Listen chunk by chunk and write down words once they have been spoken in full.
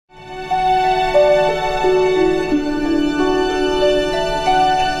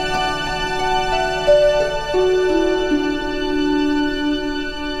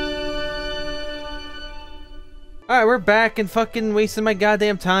back and fucking wasting my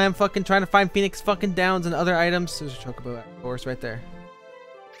goddamn time fucking trying to find Phoenix fucking Downs and other items. There's a chocobo, of course, right there.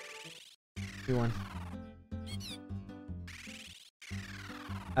 One.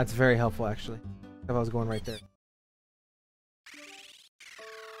 That's very helpful, actually. If I was going right there.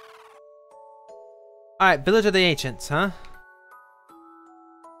 Alright, Village of the Ancients, huh?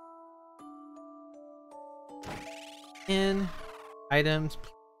 In items.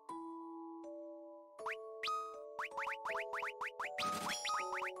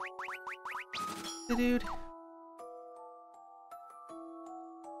 Dude.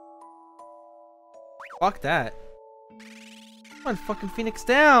 Fuck that. Come on, fucking Phoenix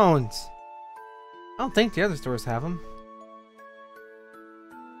Downs. I don't think the other stores have them.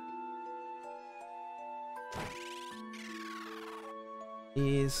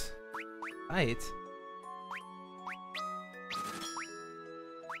 These. Right.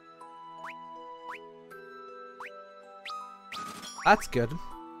 That's good.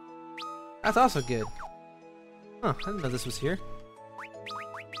 That's also good. Huh, I didn't know this was here.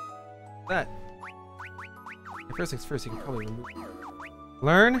 That. First things first, you can probably remove.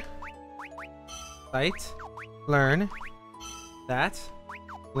 Learn. Sight. Learn. That.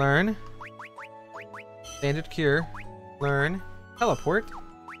 Learn. Standard cure. Learn. Teleport.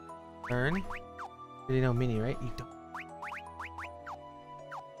 Learn. You already know mini, right? You don't.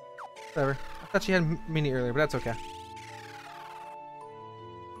 Whatever. I thought she had mini earlier, but that's okay.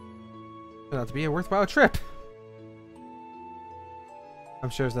 Turned out to be a worthwhile trip. I'm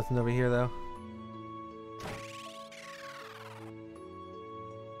sure there's nothing over here though.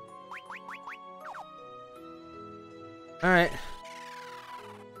 Alright.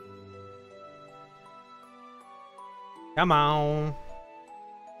 Come on.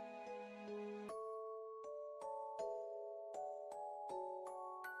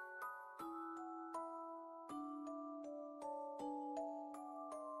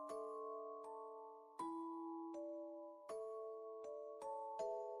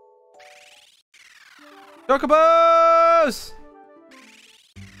 Chocobos!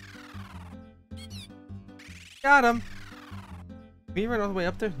 Got him. Can you run all the way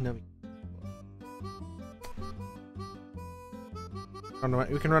up there? No.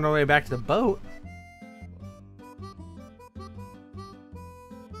 We can run all the way back to the boat.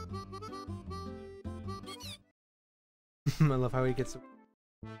 I love how he gets.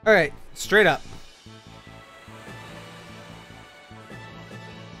 All right, straight up.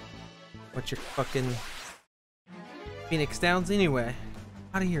 What's your fucking Phoenix Downs anyway?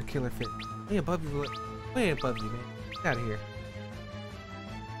 Out of here, Killer Fit. Way above you, way above you, man. Get out of here.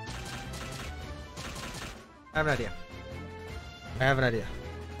 I have an idea. I have an idea.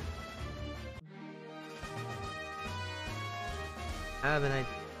 I have an idea.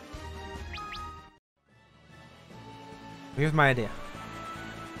 Here's my idea.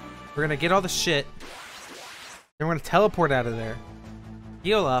 We're gonna get all the shit. Then we're gonna teleport out of there.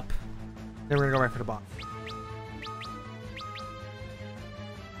 Heal up. Then we're gonna go right for the boss.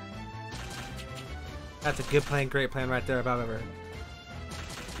 That's a good plan, great plan right there about ever.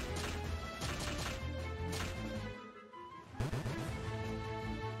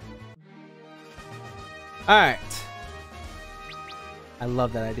 Alright. I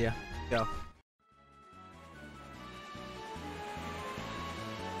love that idea. Go.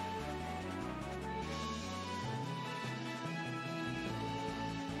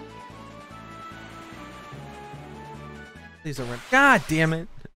 Please don't run. God damn it.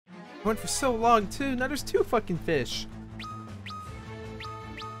 I went for so long too. Now there's two fucking fish.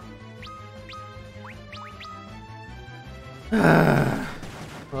 Well,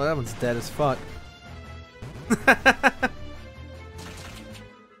 that one's dead as fuck. The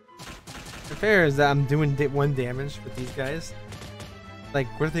fair is that I'm doing 1 damage with these guys. Like,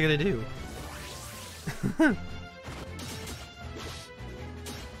 what are they gonna do?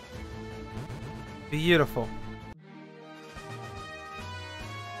 Beautiful.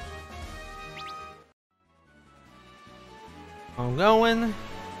 I'm going.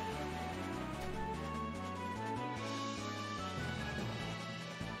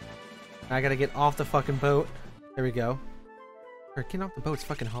 I gotta get off the fucking boat. There we go. Getting off the boat's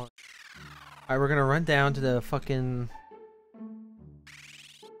fucking hard. Alright, we're gonna run down to the fucking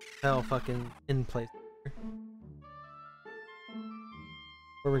hell fucking in place.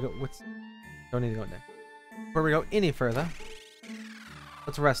 Where we go? What's? Don't need to go in there. Before we go any further,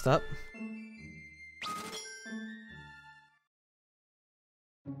 let's rest up.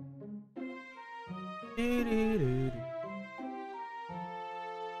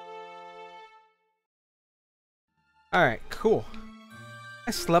 Alright, cool.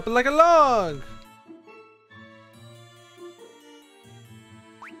 I slept like a log.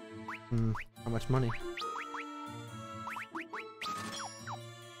 How much money?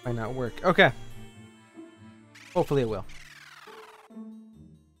 Might not work. Okay. Hopefully it will.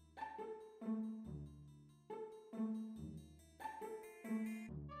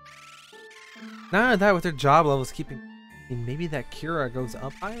 None of that with their job levels keeping. I mean, maybe that cure goes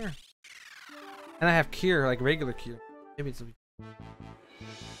up higher. And I have cure, like regular cure. Maybe it's one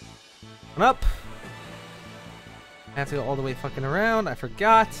up. I have to go all the way fucking around. I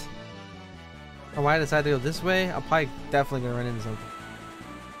forgot. Or why I decided to go this way? I'm probably definitely gonna run into something.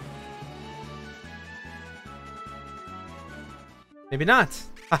 Maybe not.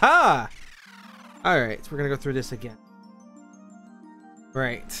 Haha! Alright, so we're gonna go through this again.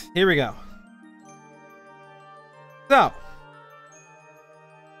 Right, here we go. So,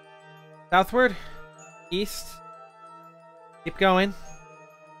 southward, east, keep going,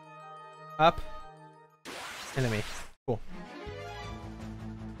 up, enemy. Cool.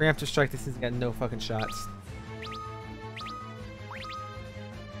 Preemptive strike, this thing's got no fucking shots.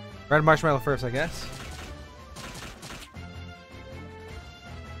 Red marshmallow first, I guess.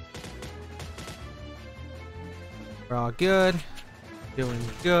 We're all good. Doing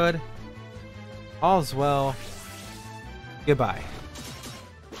good. All's well. Goodbye.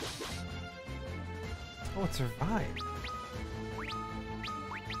 Oh, it survived.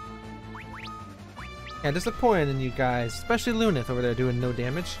 Yeah, disappointed in you guys, especially Lunith over there doing no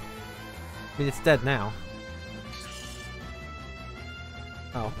damage. I mean, it's dead now.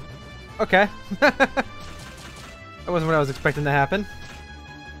 Oh. Okay. That wasn't what I was expecting to happen.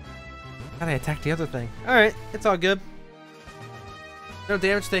 Thought I attacked the other thing. Alright, it's all good. No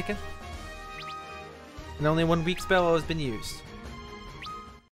damage taken. And only one weak spell has been used.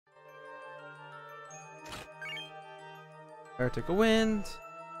 Arctic wind.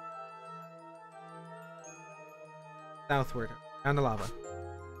 Southward. Down to lava.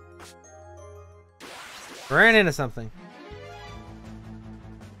 Ran into something.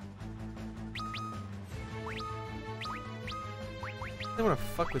 I don't want to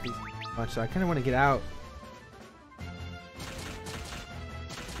fuck with these much, so I kind of want to get out.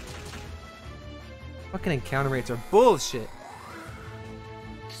 Fucking encounter rates are bullshit.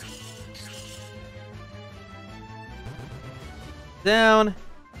 Down.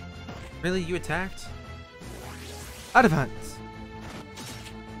 Really? You attacked? Advance.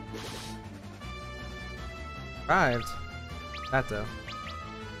 Arrived. That though.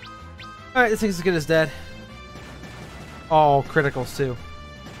 Alright, this thing's as good as dead. Oh, criticals too.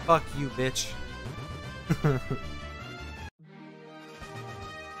 Fuck you, bitch.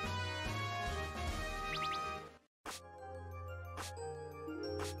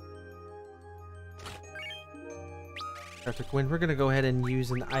 Arctic wind. We're gonna go ahead and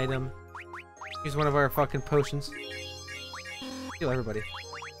use an item. Use one of our fucking potions. Heal everybody.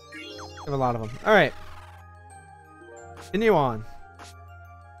 We have a lot of them. Alright. Continue on.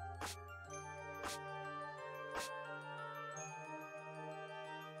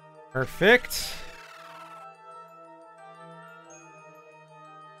 Perfect.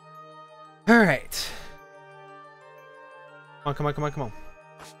 Alright. Come on, come on, come on, come on.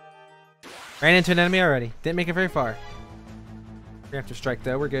 Ran into an enemy already. Didn't make it very far. We have to strike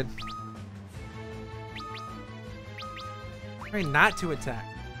though, we're good. Try not to attack.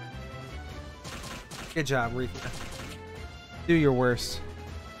 Good job, Retha. Do your worst.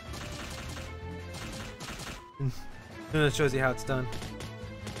 That shows you how it's done.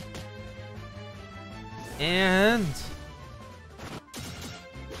 And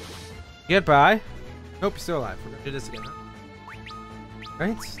goodbye. Nope, you're still alive. We're gonna do this again, huh?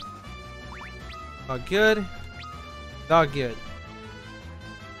 Right? All good. All good.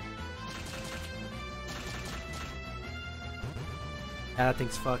 Yeah, that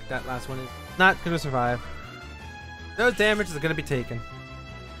thing's fucked. That last one is not gonna survive. No damage is gonna be taken.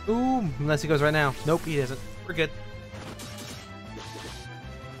 Ooh, unless he goes right now. Nope, he isn't. We're good.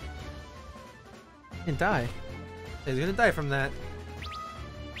 He didn't die. He's gonna die from that.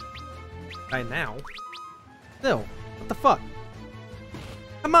 Die now? No. What the fuck?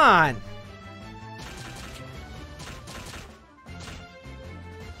 Come on!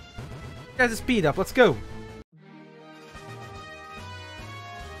 You guys, speed up. Let's go.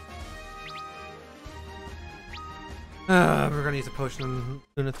 We're gonna use a potion on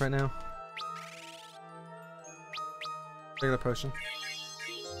Lunith right now. Regular potion.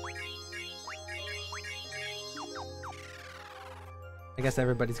 I guess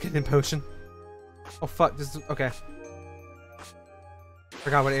everybody's getting a potion. Oh fuck, this is okay.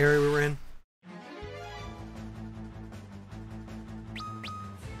 Forgot what area we were in.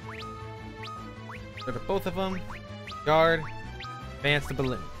 Go to both of them. Guard. Advance the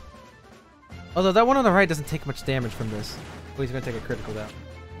balloon. Although that one on the right doesn't take much damage from this. Oh, he's gonna take a critical though.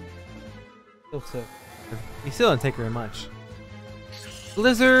 Still took. He still didn't take very much.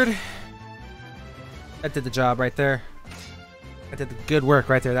 Blizzard. That did the job right there. That did the good work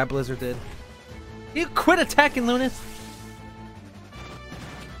right there. That Blizzard did. You quit attacking, Lunas.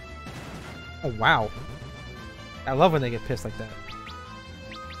 Oh wow. I love when they get pissed like that.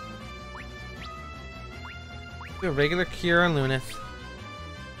 Do a regular cure on Lunas.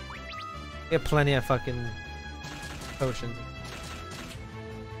 We have plenty of fucking potions.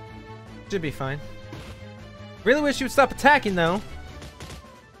 Should be fine. Really wish you would stop attacking though.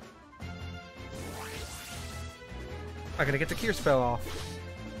 Not gonna get the cure spell off.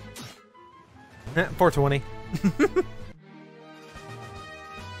 420.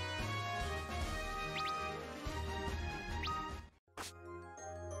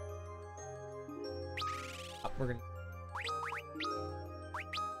 We're gonna.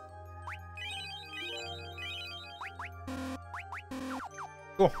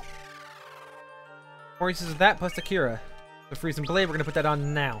 Cool. More uses of that plus the Kira. The Freezing Blade, we're gonna put that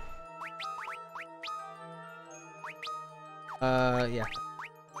on now. Yeah.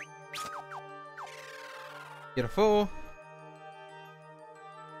 Beautiful.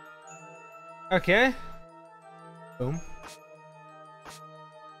 Okay. Boom.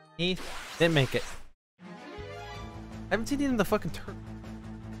 He didn't make it. I haven't seen any of the fucking turtle.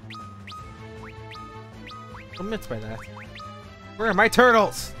 I'm mitzed by that. Where are my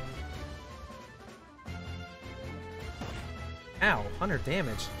turtles? Ow, 100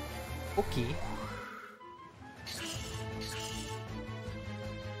 damage. Okay.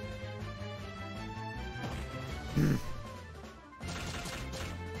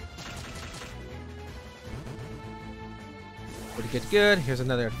 Pretty good. Here's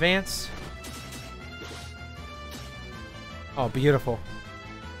another advance. Oh, beautiful.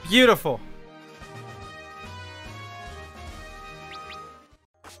 Beautiful.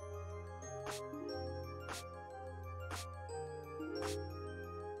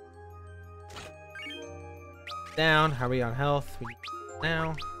 Down. How are we on health? We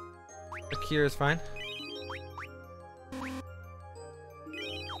now. The cure is fine.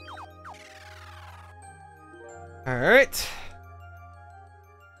 All right.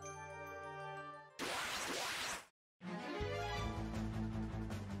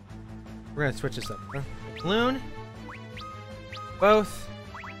 We're gonna switch this up. Huh? Balloon. Both.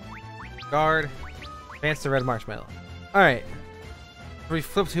 Guard. Advance to red marshmallow. Alright. We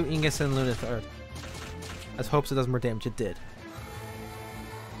flip to Ingus and Luna third. Let's hope it does more damage. It did.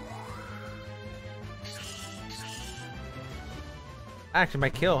 Actually, my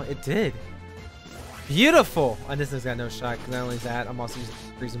kill. It did. Beautiful! And this thing's got no shot. Not only that, I'm also using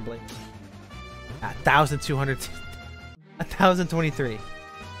Freezing Blade. 1,200. 1,023.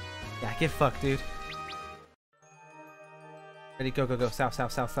 Yeah, get fucked, dude. Ready, go, go, go. South,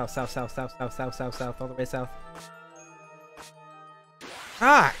 south, south, south, south, south, south, south, south, south, south, all the way south.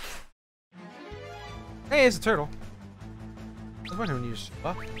 Fuck! Hey, it's a turtle. I was wondering when you just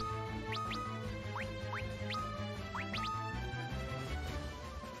fuck.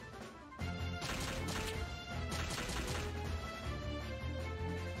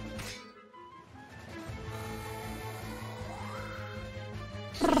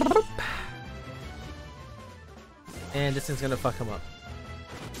 And this thing's gonna fuck him up.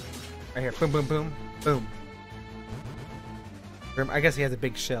 Right here. Boom, boom, boom, boom. I guess he has a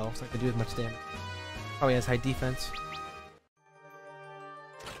big shell, so I can do as much damage. Probably has high defense.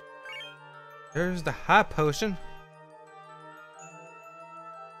 There's the high potion.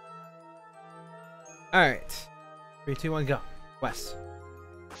 Alright. 3, 2, 1, go. West.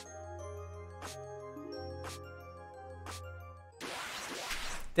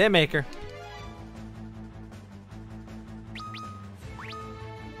 Dead maker.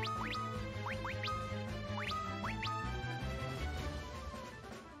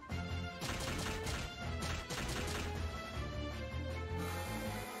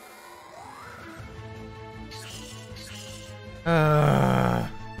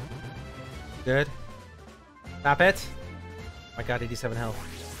 Good. Stop it. Oh my god, 87 health.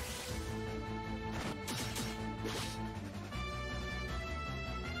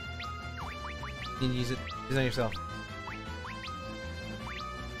 You can use it. Use it on yourself.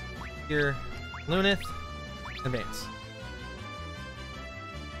 Here, Lunith, advance.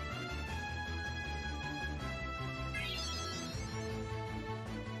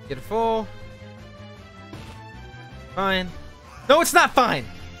 Get a full. Fine. No, it's not fine!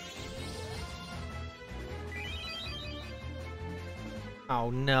 Oh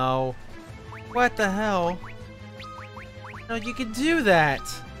no. What the hell? No, you can do that!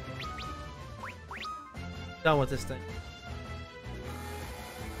 Done with this thing.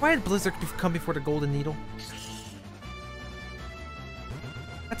 Why did Blizzard come before the Golden Needle?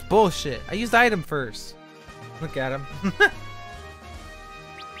 That's bullshit. I used item first. Look at him.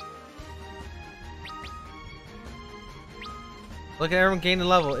 Look at everyone gaining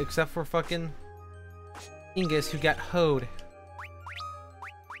level except for fucking Ingus who got hoed.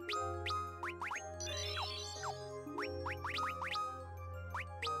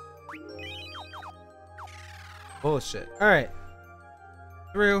 Bullshit. Alright.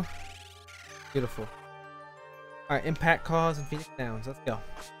 Through. Beautiful. Alright, Impact Cause and Phoenix Downs. Let's go.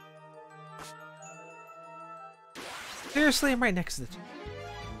 Seriously, I'm right next to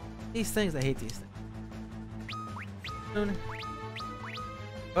these things. I hate these things.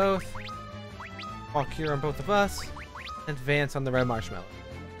 Both. All cure on both of us. Advance on the red marshmallow.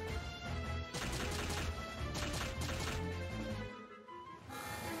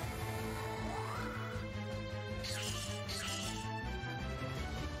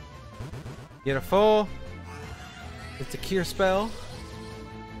 Beautiful. It's a cure spell.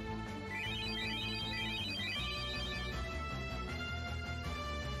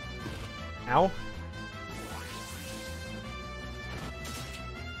 Ow.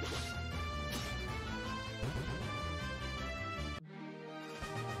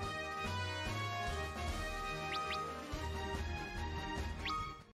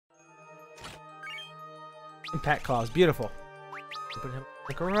 Impact Claws, beautiful. Put him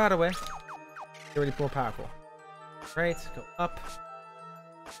like right away. Already more powerful. Right, go up.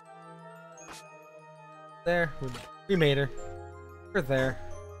 There, we made her. We're there.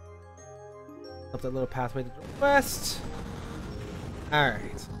 Up that little pathway to the west.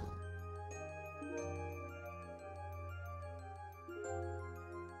 Alright.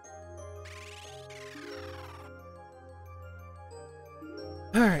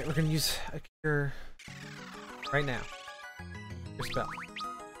 Alright, we're gonna use a cure right now. Your spell.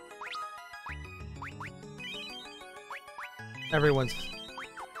 Everyone's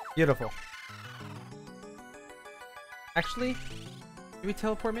beautiful. Actually, can we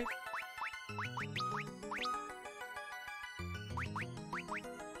teleport maybe?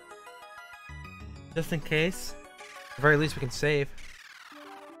 Just in case. At the very least we can save.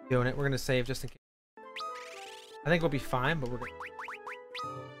 Doing it, we're gonna save just in case. I think we'll be fine, but we're gonna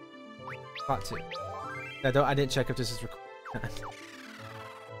thought to. I didn't check if this is recorded.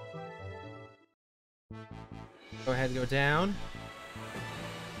 Go ahead and go down.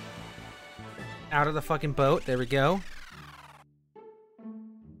 Out of the fucking boat. There we go.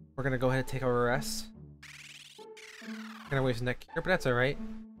 We're gonna go ahead and take our rest. Gonna waste that cure, but that's alright.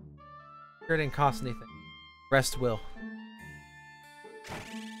 Cure didn't cost anything. Rest will.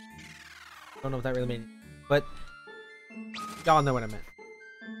 Don't know what that really means. But y'all know what I meant.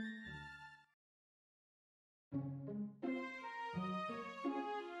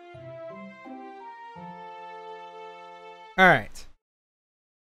 Alright.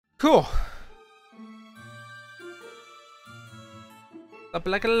 Cool. Up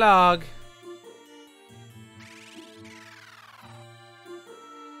like a log.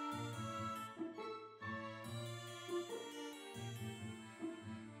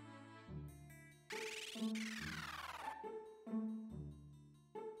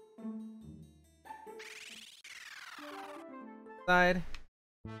 Side.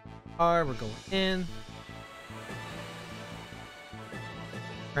 R, we're going in.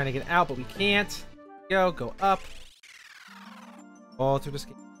 Trying to get out, but we can't. Go up. All through the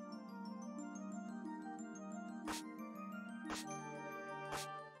skin.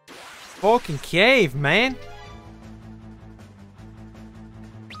 Vulcan Cave, man.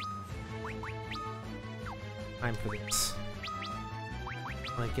 Time for this.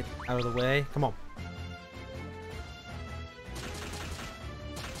 Like, get out of the way. Come on.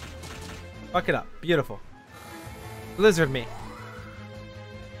 Fuck it up. Beautiful. Blizzard me.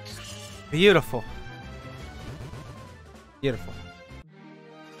 Beautiful. Beautiful.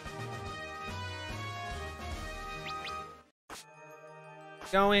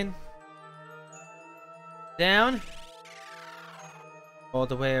 Going. Down. All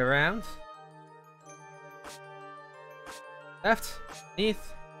the way around. Left.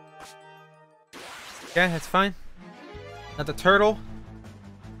 Beneath. Okay, that's fine. Not the turtle.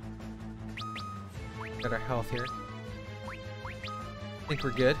 Got our health here. I think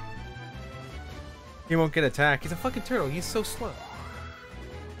we're good. He won't get attacked. He's a fucking turtle. He's so slow.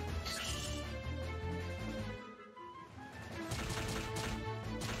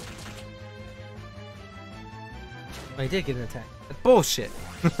 Oh, he did get an attack. That's bullshit.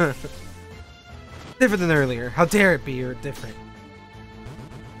 Different than earlier. How dare it be or different?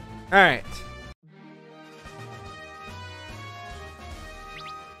 Alright.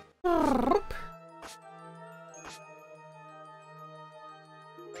 Go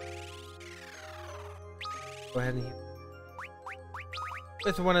ahead and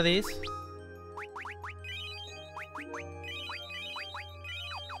with one of these.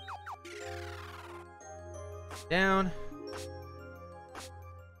 Down.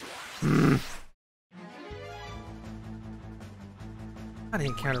 How do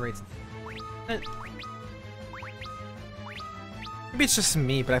encounter rates? Maybe it's just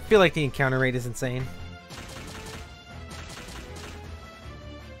me, but I feel like the encounter rate is insane.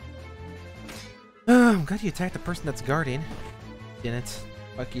 I'm glad you attacked the person that's guarding. Didn't.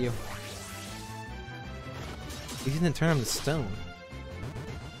 Fuck you. You didn't turn him to stone.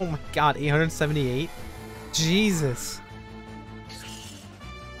 Oh my god, 878? Jesus.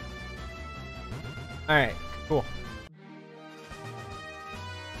 Alright, cool.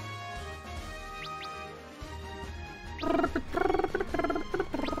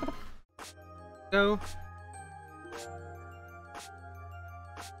 Go.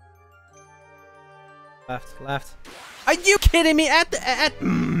 Left, left. Are you kidding me? At the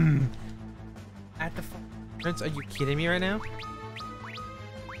entrance? Are you kidding me right now?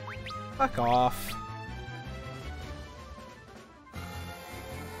 Fuck off.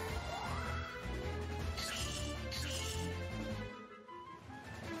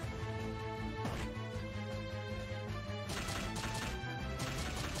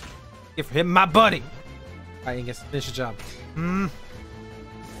 Give him my buddy. Alright, I guess finish the job.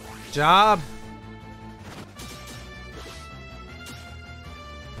 Job.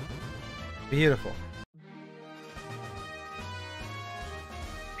 Beautiful.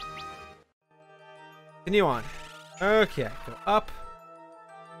 Continue on. Okay, go up.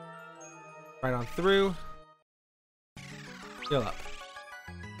 Right on through. Heal up.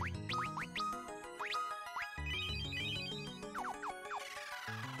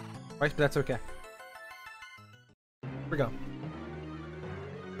 Right, but that's okay. Here we go.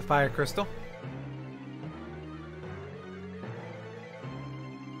 The fire crystal.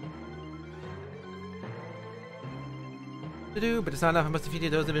 But it's not enough. I must defeat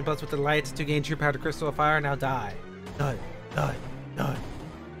those that have been blessed with the light to gain true power to crystal of fire. Now die. Die. Die. Die.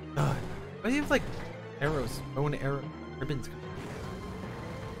 Die. Why do you have like arrows? Bow and arrow ribbons.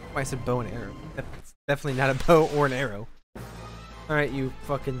 Why I said bow and arrow. That's definitely not a bow or an arrow. Alright, you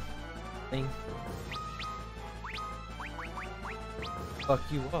fucking thing. Fuck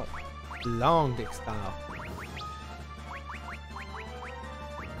you up. Long dick style.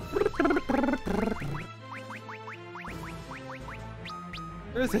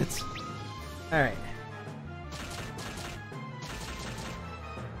 Where is it? Alright.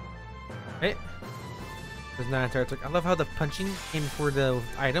 Hey. There's not entire trick. I love how the punching came for the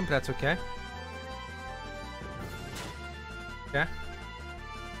item, but that's okay. Yeah.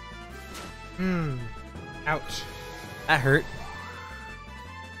 Ouch. That hurt.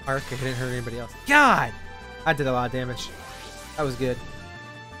 Arc, I didn't hurt anybody else. God! I did a lot of damage. That was good.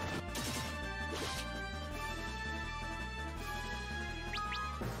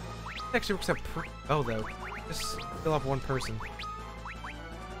 It actually works out pretty well though. Just fill up one person.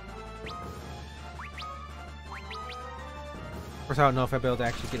 Of course, I don't know if I'll be able to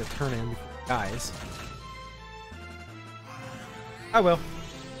actually get a turn in before it dies. I will.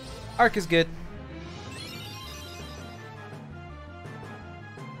 Arc is good.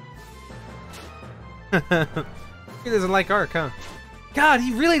 He doesn't like Arc, huh? God,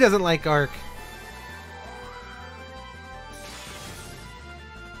 he really doesn't like Arc.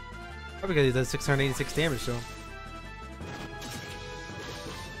 Probably because he does 686 damage to him.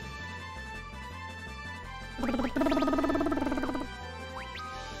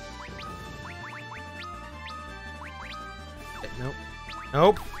 Nope.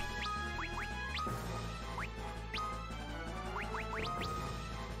 Nope.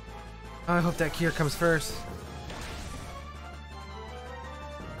 I hope that cure comes first.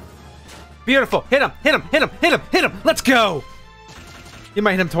 Beautiful. Hit him. Hit him. Hit him. Hit him. Hit him. Let's go. You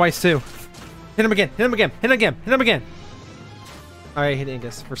might hit him twice too. Hit him again. Hit him again. Hit him again. Hit him again. All right, hit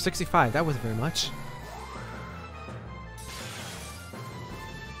Angus for 65. That wasn't very much.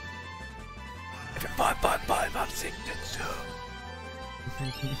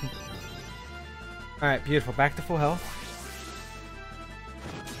 All right, beautiful. Back to full health.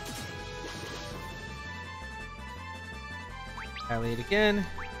 Rally it again.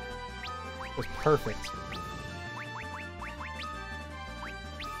 Was perfect.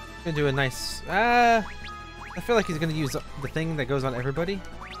 Gonna do a nice. I feel like he's gonna use the thing that goes on everybody.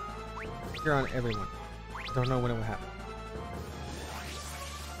 You're on everyone. I don't know when it will happen.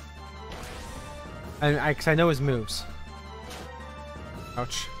 Cause I know his moves.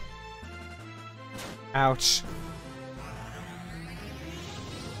 Ouch. Ouch.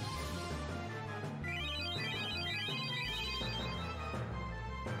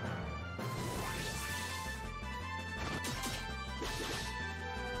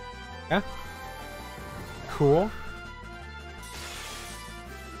 Yeah. Cool.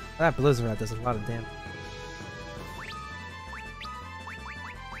 That Blizzard does a lot of damage.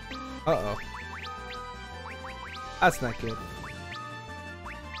 Uh-oh. That's not good.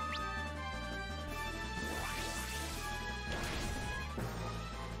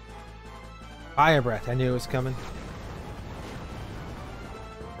 Fire breath. I knew it was coming.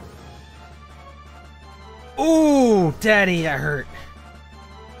 Ooh, daddy, that hurt.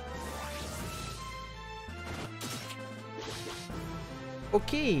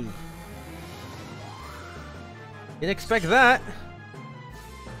 Okay. Didn't expect that.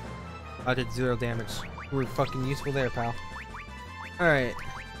 I did 0 damage. You were fucking useful there, pal. Alright.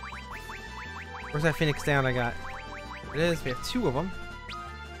 Where's that Phoenix down I got? There it is. We have 2 of them.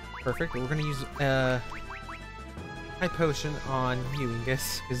 Perfect. We're gonna use high potion on you,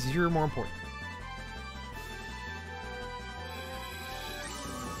 Ingus, because you're more important.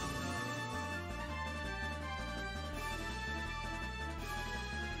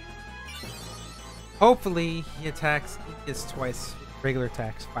 Hopefully he gets twice regular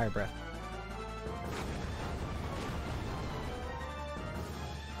attacks, fire breath.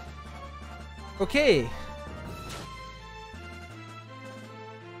 Okay.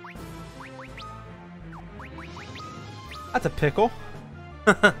 That's a pickle.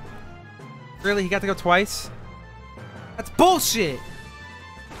 Really? He got to go twice? That's bullshit!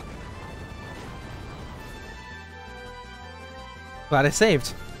 Glad I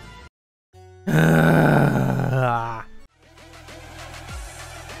saved.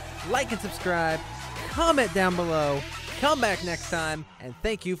 Like and subscribe, comment down below, come back next time, and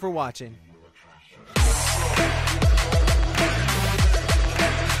thank you for watching.